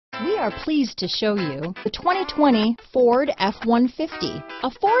We are pleased to show you the 2020 Ford F-150. A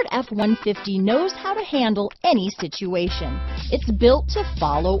Ford F-150 knows how to handle any situation. It's built to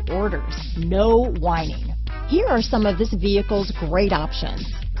follow orders, no whining. Here are some of this vehicle's great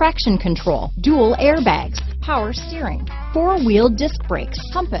options: traction control, dual airbags, power steering, four-wheel disc brakes,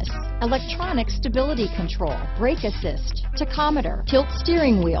 compass, electronic stability control, brake assist, tachometer, tilt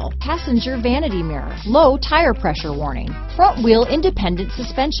steering wheel, passenger vanity mirror, low tire pressure warning, front wheel independent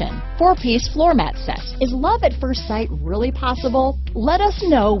suspension, four-piece floor mat set. Is love at first sight really possible? Let us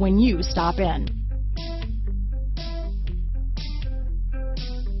know when you stop in.